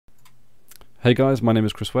Hey guys, my name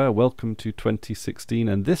is Chris Ware, welcome to 2016,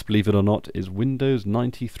 and this, believe it or not, is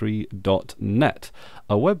Windows93.net,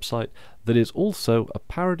 a website that is also a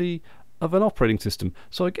parody of an operating system.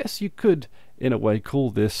 So I guess you could, in a way,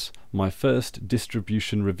 call this my first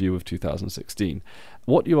distribution review of 2016.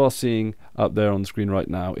 What you are seeing up there on the screen right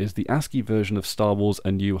now is the ASCII version of Star Wars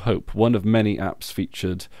A New Hope, one of many apps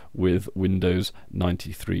featured with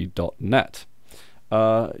Windows93.net.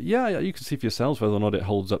 Yeah, you can see for yourselves whether or not it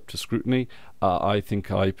holds up to scrutiny. I think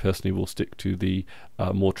I personally will stick to the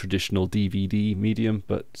more traditional DVD medium,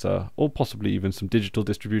 but or possibly even some digital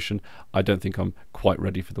distribution. I don't think I'm quite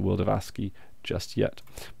ready for the world of ASCII just yet.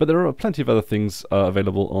 But there are plenty of other things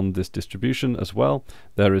available on this distribution as well.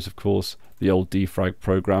 There is, of course, the old defrag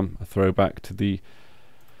program, a throwback to the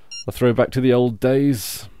old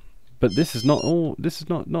days. But this is not all. This is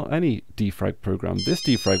not any defrag program. This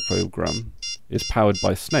defrag program is powered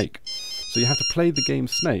by Snake. So you have to play the game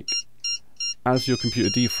Snake as your computer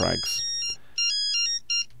defrags.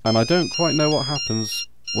 And I don't quite know what happens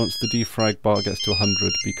once the defrag bar gets to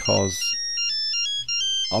 100 because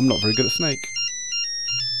I'm not very good at Snake.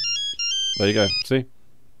 There you go, see?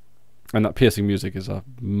 And that piercing music is a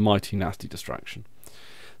mighty nasty distraction.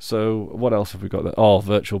 So what else have we got there? Oh,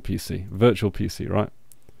 virtual PC. Virtual PC, right?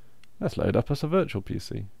 Let's load up as a virtual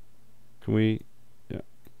PC. Can we... yeah.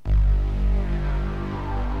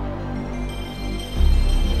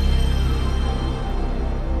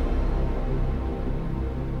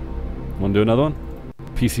 Want to do another one?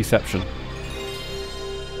 PCception.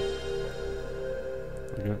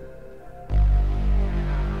 Okay.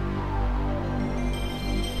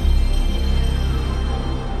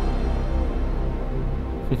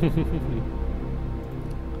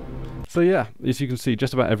 So yeah, as you can see,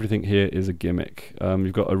 just about everything here is a gimmick.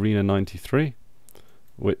 You've got Arena 93,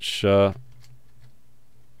 which I'm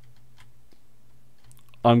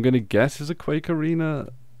going to guess is a Quake Arena.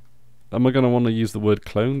 Am I going to want to use the word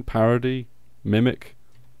clone, parody, mimic?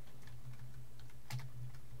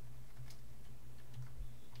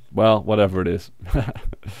 Well, whatever it is.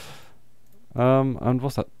 And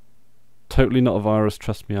what's that? Totally not a virus.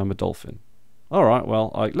 Trust me, I'm a dolphin. All right.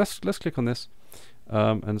 Well, let's click on this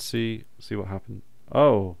and see what happens.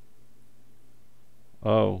 Oh.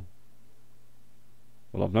 Well,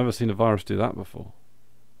 I've never seen a virus do that before.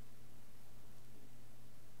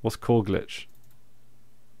 What's core glitch?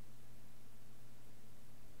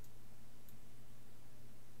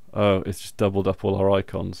 Oh, it's just doubled up all our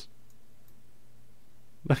icons.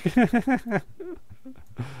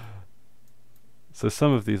 So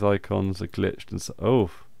some of these icons are glitched and so...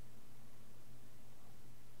 oh.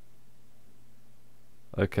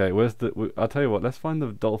 Okay, where's the... I'll tell you what, let's find the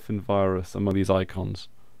dolphin virus among these icons.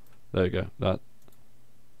 There we go, that...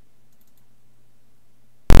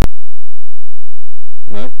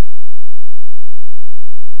 no.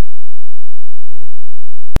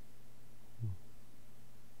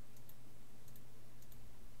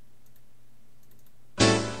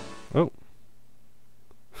 Oh.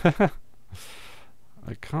 I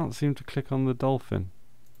can't seem to click on the dolphin.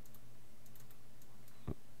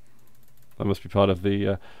 That must be part of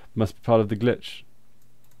the glitch.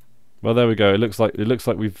 Well, there we go. It looks like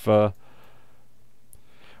we've well,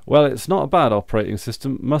 it's not a bad operating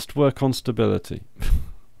system. Must work on stability.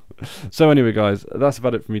 So anyway, guys, that's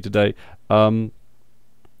about it for me today.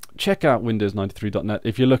 Check out Windows93.net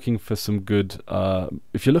if you're looking for some good,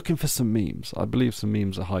 if you're looking for some memes. I believe some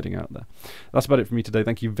memes are hiding out there. That's about it for me today.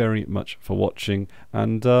 Thank you very much for watching,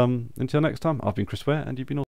 and until next time, I've been Chris Ware, and you've been awesome.